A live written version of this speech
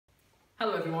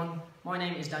Hello everyone, my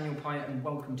name is Pyatt and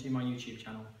welcome to my YouTube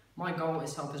channel. My goal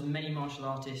is to help as many martial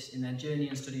artists in their journey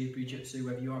and study of Bujutsu,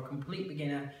 whether you are a complete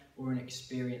beginner or an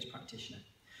experienced practitioner.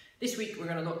 This week we're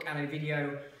going to look at a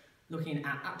video looking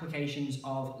at applications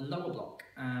of lower block,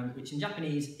 which in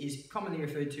Japanese is commonly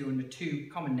referred to under two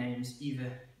common names, either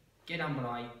Gedan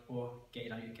Barai or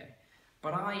Gedan Uke.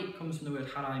 Barai comes from the word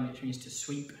harai, which means to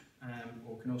sweep,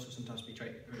 or can also sometimes be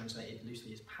translated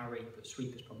loosely as parry, but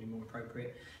sweep is probably more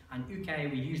appropriate. And uke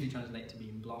we usually translate to be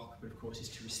in block, but of course is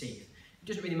to receive. It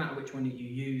doesn't really matter which one that you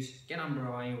use. Gedan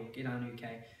Barai or Gedan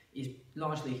Uke is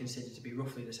largely considered to be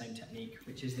roughly the same technique,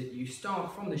 which is that you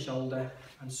start from the shoulder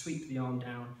and sweep the arm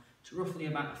down to roughly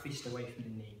about a fist away from the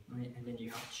knee, right? And then you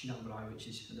have Gedan Barai, which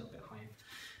is a little bit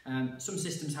higher. Some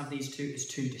systems have these two as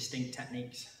two distinct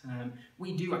techniques.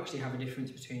 We do actually have a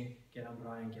difference between Gedan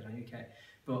Barai and Gedan Uke,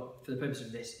 but for the purpose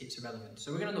of this, it's irrelevant.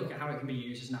 So we're going to look at how it can be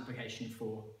used as an application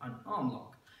for an arm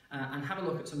lock, and have a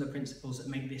look at some of the principles that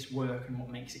make this work and what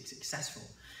makes it successful.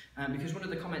 Because one of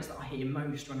the comments that I hear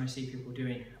most when I see people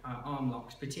doing arm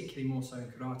locks, particularly more so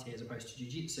in karate as opposed to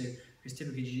jiu-jitsu, because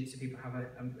typically jiu-jitsu people have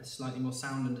a slightly more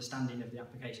sound understanding of the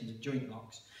applications of joint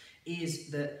locks, is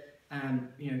that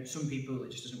some people it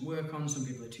just doesn't work on, some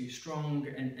people are too strong,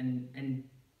 and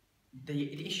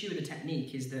the issue with the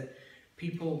technique is that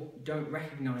people don't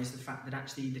recognise the fact that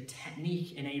actually the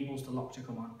technique enables the lock to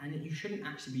come on, and that you shouldn't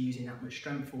actually be using that much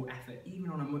strength or effort,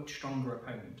 even on a much stronger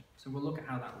opponent. So we'll look at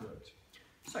how that works.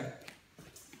 So,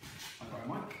 I've got a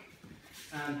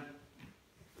mic.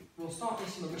 We'll start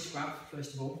this from a wrist grab,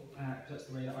 first of all, because that's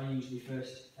the way that I usually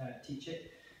first teach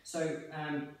it. So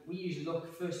we usually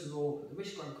look, first of all, at the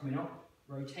wrist grab coming up,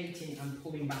 rotating and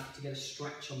pulling back to get a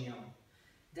stretch on the arm.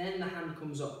 Then the hand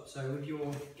comes up. So with your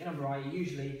Gedan Barai, you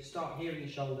usually start here in the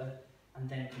shoulder and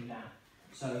then come down.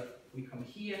 So we come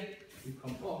here, we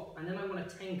come up, and then I want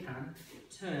to tenkan,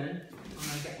 turn, and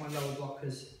I get my lower block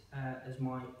as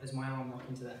my arm lock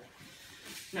into there.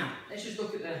 Now, let's just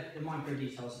look at the micro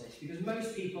details of this, because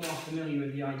most people are familiar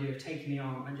with the idea of taking the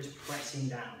arm and just pressing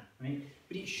down, right?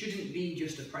 But it shouldn't be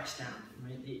just a press down,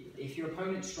 right? If your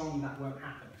opponent's strong, that won't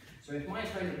happen. So if my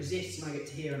opponent resists and I get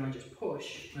to here and I just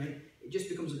push, right, it just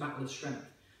becomes a battle of strength.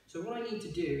 So what I need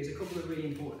to do is a couple of really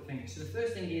important things. So the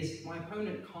first thing is my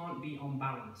opponent can't be on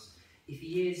balance. If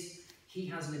he is, he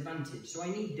has an advantage. So I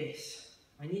need this.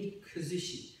 I need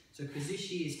kazushi. So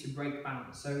kazushi is to break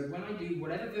balance. So when I do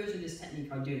whatever version of this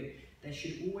technique I do, there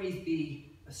should always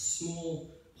be a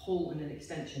small pull and an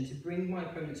extension to bring my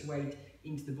opponent's weight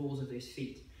into the balls of his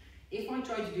feet. If I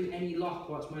try to do any lock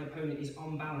whilst my opponent is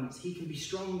on balance, he can be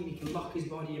strong and he can lock his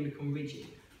body and become rigid.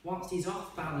 Whilst he's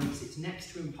off balance, it's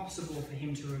next to impossible for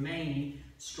him to remain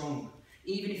strong.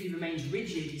 Even if he remains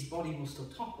rigid, his body will still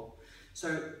topple.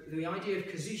 So the idea of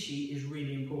kazushi is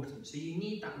really important. So you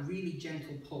need that really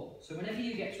gentle pull. So whenever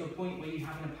you get to a point where you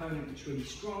have an opponent that's really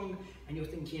strong and you're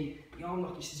thinking, the arm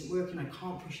lock just isn't working, I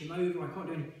can't push him over, I can't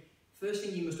do anything. First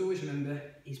thing you must always remember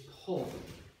is pull.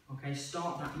 Okay,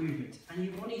 start that movement. And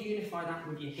you want to unify that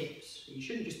with your hips. You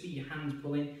shouldn't just be your hands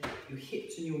pulling, your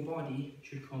hips and your body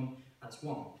should come as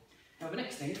one. Now the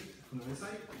next thing, from the other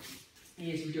side,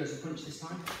 is we do as a punch this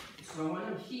time. So when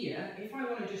I'm here, if I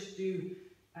want to just do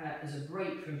as a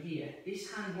break from here,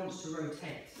 this hand wants to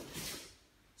rotate.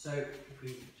 So if we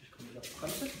just come a little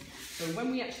closer. So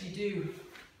when we actually do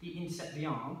the inset the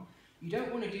arm, you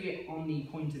don't want to do it on the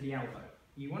point of the elbow.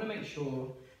 You want to make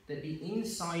sure that the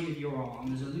inside of your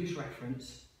arm, as a loose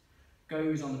reference,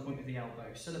 goes on the point of the elbow.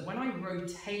 So that when I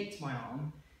rotate my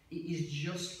arm, it is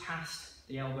just past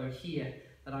the elbow here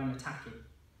that I'm attacking.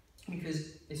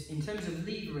 Because in terms of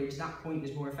leverage, that point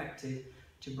is more effective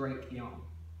to break the arm.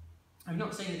 I'm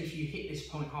not saying that if you hit this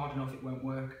point hard enough it won't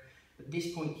work, but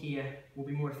this point here will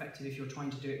be more effective if you're trying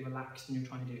to do it relaxed and you're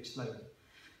trying to do it slowly.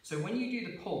 So when you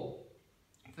do the pull,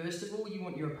 first of all you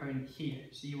want your opponent here,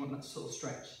 so you want that sort of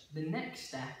stretch. The next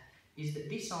step is that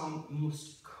this arm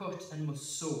must cut and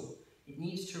must saw. It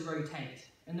needs to rotate.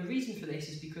 And the reason for this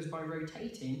is because by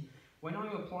rotating, when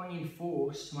I'm applying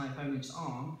force to my opponent's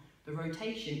arm, the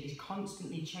rotation is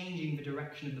constantly changing the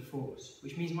direction of the force,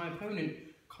 which means my opponent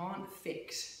can't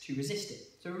fix to resist it.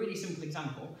 So a really simple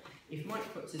example, if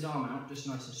Mike puts his arm out just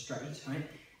nice and straight, right,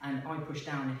 and I push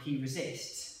down and he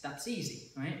resists, that's easy,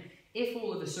 right? If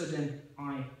all of a sudden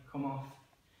I come off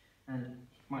and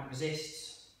Mike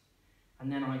resists,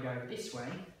 and then I go this way,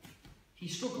 he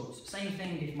struggles. Same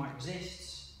thing if Mike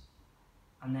resists,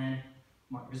 and then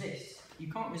Mike resists.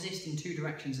 You can't resist in two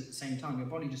directions at the same time, your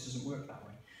body just doesn't work that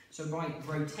way. So by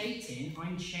rotating,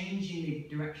 I'm changing the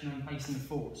direction I'm placing the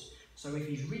force. So if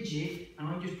he's rigid and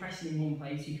I'm just pressing in one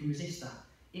place, he can resist that.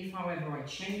 If, however, I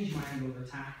change my angle of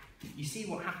attack, you see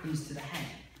what happens to the head.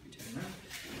 Turn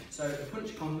So the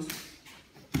punch comes,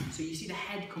 so you see the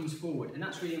head comes forward, and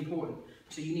that's really important.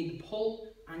 So you need the pull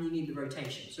and you need the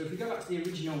rotation. So if we go back to the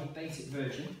original basic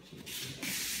version,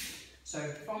 so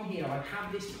if I'm here, I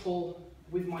have this pull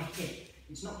with my hip.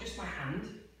 It's not just my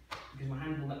hand, because my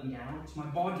hand will let me down. It's my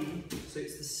body, so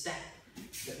it's the step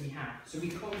that we have. So we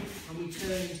come and we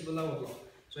turn into the lower block.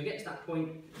 So I get to that point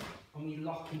and we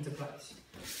lock into place.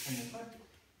 One more time.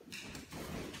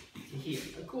 To here.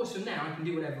 Of course, from now I can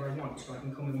do whatever I want. So I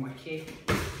can come with my kick,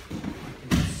 I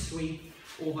can sweep.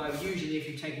 Although usually, if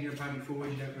you've taken your opponent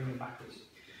forward, you don't bring them backwards.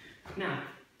 Now,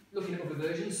 looking at other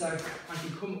versions, so I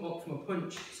can come up from a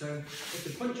punch. So if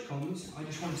the punch comes, I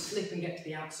just want to slip and get to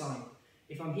the outside.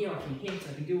 If I'm here, I can hit,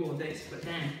 I can do all of this, but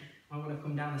then I want to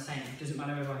come down the same. It doesn't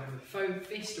matter whether I have a faux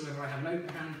fist or whether I have an open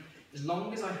hand. As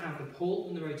long as I have the pull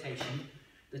and the rotation,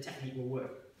 the technique will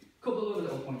work. A couple of other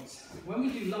little points. When we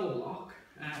do lower block,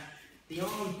 the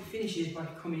arm finishes by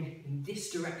coming in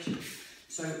this direction.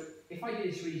 So if I do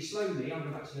this really slowly, I'll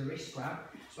go back to the wrist grab.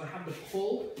 So I have the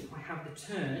pull, I have the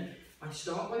turn. I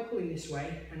start by pulling this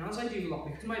way, and as I do the lock,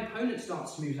 because my opponent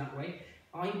starts to move that way,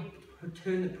 I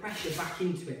turn the pressure back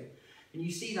into him. And you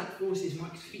see that forces my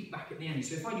feet back at the end.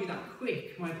 So if I do that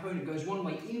quick, my opponent goes one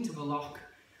way into the lock,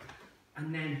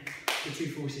 and then the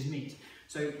two forces meet.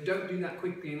 So don't do that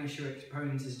quickly unless your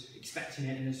opponent is expecting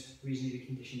it and has reasonably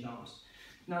conditioned arms.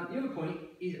 Now the other point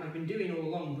is I've been doing all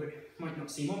along, but it might not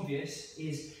seem obvious,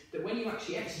 is that when you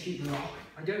actually execute the lock,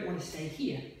 I don't want to stay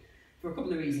here for a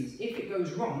couple of reasons. If it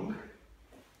goes wrong,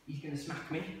 he's going to smack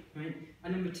me, right?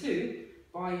 And number two,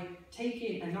 by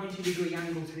taking a 90-degree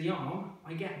angle to the arm,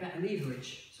 I get better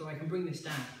leverage, so I can bring this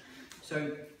down.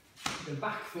 So the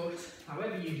back foot,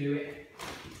 however you do it,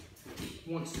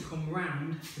 wants to come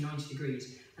round to 90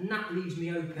 degrees, and that leaves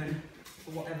me open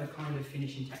for whatever kind of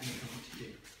finishing technique I want to do.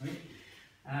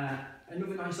 Right?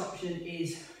 Another nice option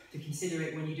is to consider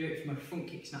it when you do it from a front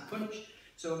kick snap punch.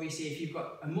 So obviously if you've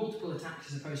got a multiple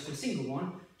attacks as opposed to a single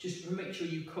one, just make sure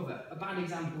you cover. A bad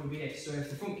example would be this. So if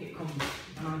the front kick comes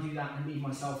and I do that and leave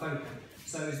myself open.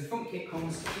 So as the front kick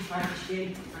comes, keep my action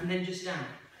in and then just down.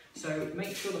 So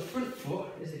make sure the front foot,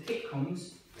 as the kick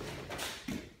comes,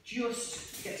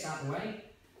 just gets out of the way.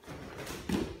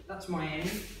 That's my aim.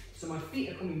 So my feet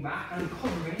are coming back, I'm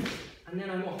covering, and then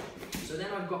I'm up. So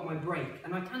then I've got my break.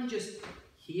 And I can just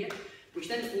here, which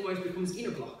then almost becomes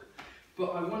inner block.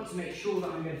 But I want to make sure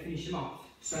that I'm going to finish them off.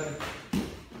 So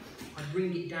I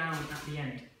bring it down at the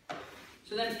end.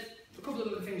 So then, a couple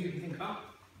of other things we can think about.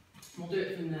 We'll do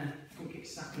it from the front kick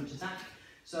snap punch attack.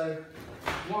 So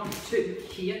 1, 2,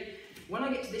 here. When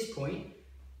I get to this point,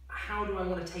 how do I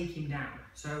want to take him down?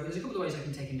 So there's a couple of ways I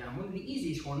can take him down. One of the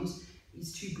easiest ones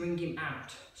is to bring him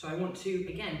out. So I want to,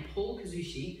 again, pull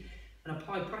Kazushi and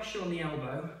apply pressure on the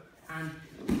elbow and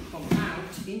come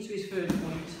out into his third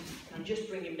point and just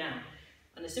bring him down.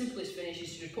 And the simplest finish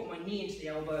is to just put my knee into the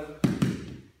elbow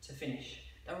to finish.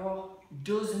 There are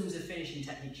dozens of finishing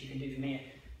techniques you can do from here.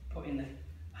 Putting the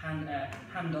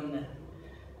hand on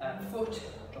the foot,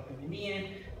 dropping the knee in,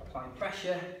 applying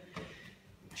pressure,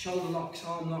 shoulder locks,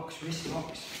 arm locks, wrist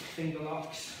locks, finger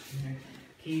locks,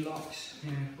 key locks,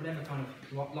 whatever kind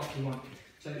of lock you want.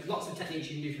 So lots of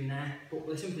techniques you can do from there, but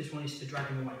the simplest one is to drag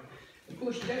him away. Of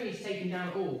course, you don't need to take him down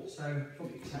at all. So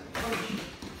front kick snap punch.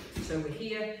 So we're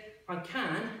here. I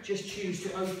can just choose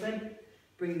to open,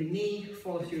 bring the knee,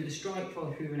 follow through the strike,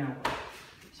 follow through an elbow.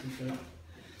 Simple enough.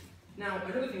 Now,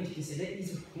 another thing to consider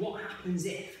is what happens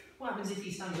if. What happens if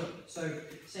he stands up? So,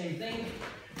 same thing.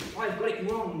 I've got it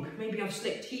wrong. Maybe I've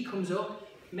slipped. He comes up.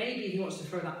 Maybe he wants to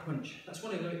throw that punch. That's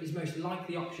one of his most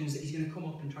likely options, that he's going to come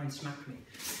up and try and smack me.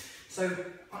 So,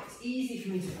 it's easy for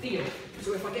me to feel.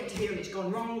 So if I get to here and it's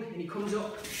gone wrong, and he comes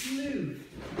up, move.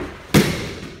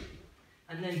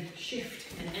 And then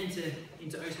shift and enter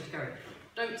into Osatogari.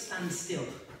 Don't stand still.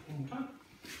 One more time.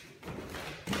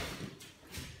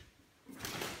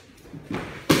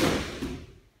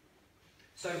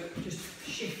 So just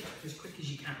shift as quick as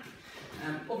you can.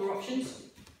 Other options.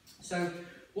 So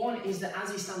one is that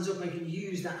as he stands up, I can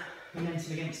use that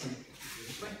momentum against him.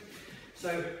 This way.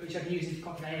 So which I can use into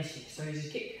Kokudaeshi. So as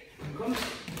his kick comes,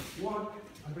 one,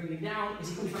 I bring him down. As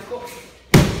he comes back up,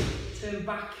 turn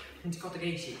back into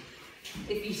Kokudaeshi.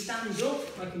 If he stands up,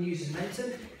 I can use his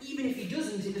momentum. Even if he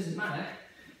doesn't, it doesn't matter,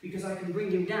 because I can bring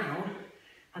him down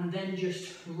and then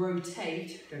just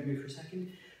rotate, don't move for a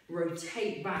second,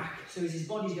 rotate back. So as his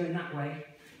body's going that way,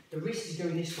 the wrist is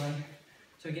going this way,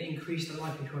 so I get increased the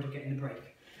likelihood of getting the break.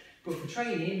 But for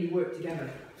training, we work together.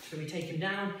 So we take him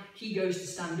down, he goes to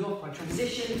stand up, I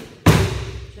transition,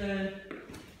 turn,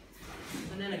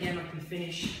 and then again I can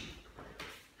finish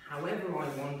however I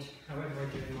want, however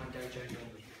I do in my dojo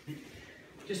normally.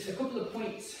 just a couple of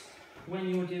points when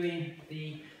you're doing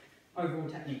the overall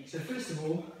technique. So first of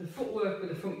all, the footwork with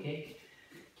the front kick,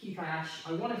 Kikai Ash,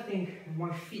 I want to think of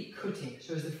my feet cutting.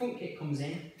 So as the front kick comes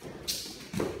in,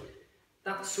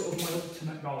 that's sort of my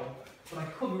ultimate goal. But I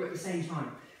cover at the same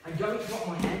time. I don't drop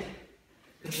my head,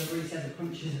 because I've already said the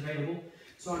punch is available.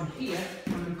 So I'm here,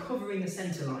 and I'm covering the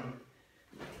centre line,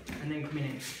 and then coming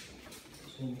in.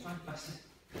 Just one more time, faster.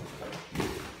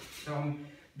 So I'm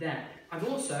there. I've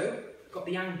also got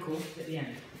the ankle at the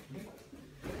end.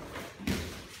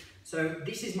 So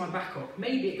this is my backup.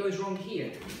 Maybe it goes wrong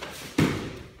here.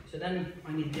 So then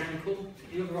I need the ankle.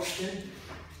 The other option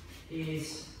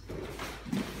is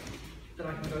that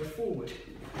I can go forward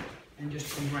and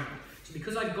just come round. So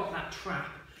because I've got that trap,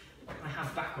 I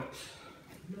have backups.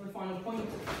 Another final point,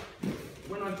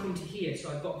 when I come to here, so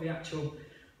I've got the actual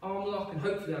arm lock and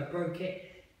hopefully I've broke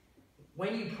it.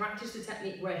 When you practice the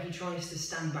technique where he tries to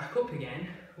stand back up again,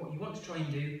 what you want to try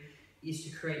and do is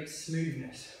to create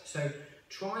smoothness. So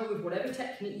try with whatever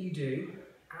technique you do,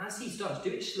 as he starts,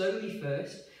 do it slowly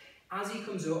first. As he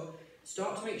comes up,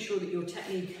 start to make sure that your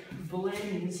technique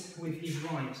blends with his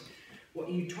rise. What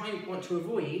you want to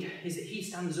avoid is that he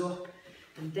stands up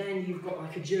and then you've got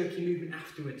like a jerky movement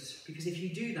afterwards. Because if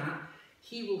you do that,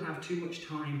 he will have too much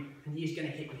time and he's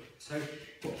going to hit me. So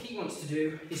what he wants to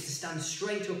do is to stand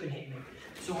straight up and hit me.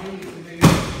 So I need to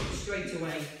move straight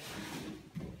away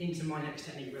into my next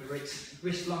technique, whether it's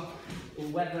wrist lock or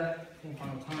whether, one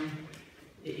final time,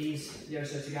 it is the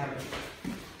Oso Tagara.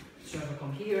 So if I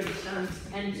come here and it stands,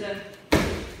 enter,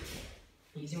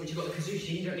 easy. Once you've got the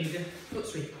Kazushi, you don't need the foot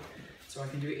sweep. So I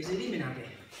can do it as a Liminage.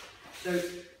 So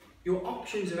your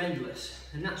options are endless,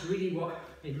 and that's really what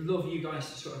I'd love you guys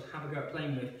to sort of have a go at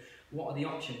playing with. What are the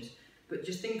options? But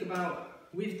just think about,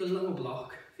 with the lower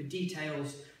block, the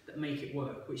details that make it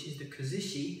work, which is the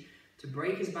Kazushi, to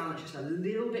break his balance just a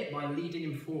little bit by leading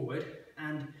him forward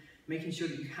and making sure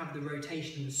that you have the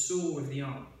rotation, the saw of the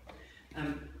arm.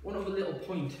 One other little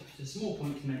point, a small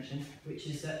point to mention, which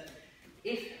is that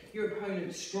if your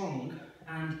opponent's strong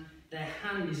and their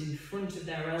hand is in front of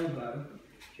their elbow,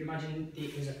 if you imagine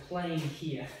there's a plane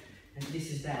here and this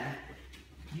is there,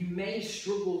 you may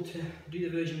struggle to do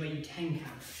the version where you tenkan,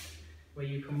 where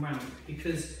you come round,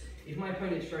 because if my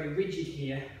opponent's very rigid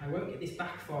here, I won't get this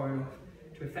back far enough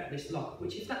to affect this lock,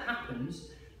 which if that happens,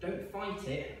 don't fight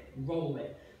it, roll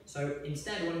it. So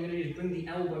instead what I'm going to do is bring the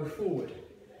elbow forward,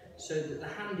 so that the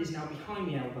hand is now behind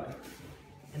the elbow,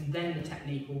 and then the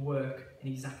technique will work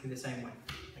in exactly the same way.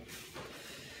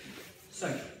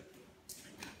 So,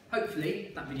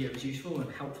 hopefully that video was useful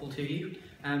and helpful to you.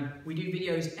 We do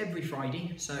videos every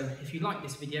Friday, so if you liked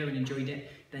this video and enjoyed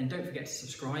it, then don't forget to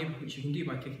subscribe, which you can do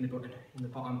by clicking the button in the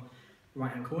bottom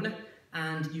right hand corner,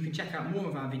 and you can check out more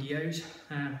of our videos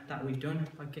that we've done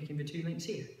by clicking the 2 links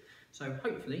here. So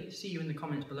hopefully see you in the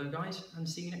comments below, guys, and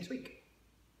see you next week.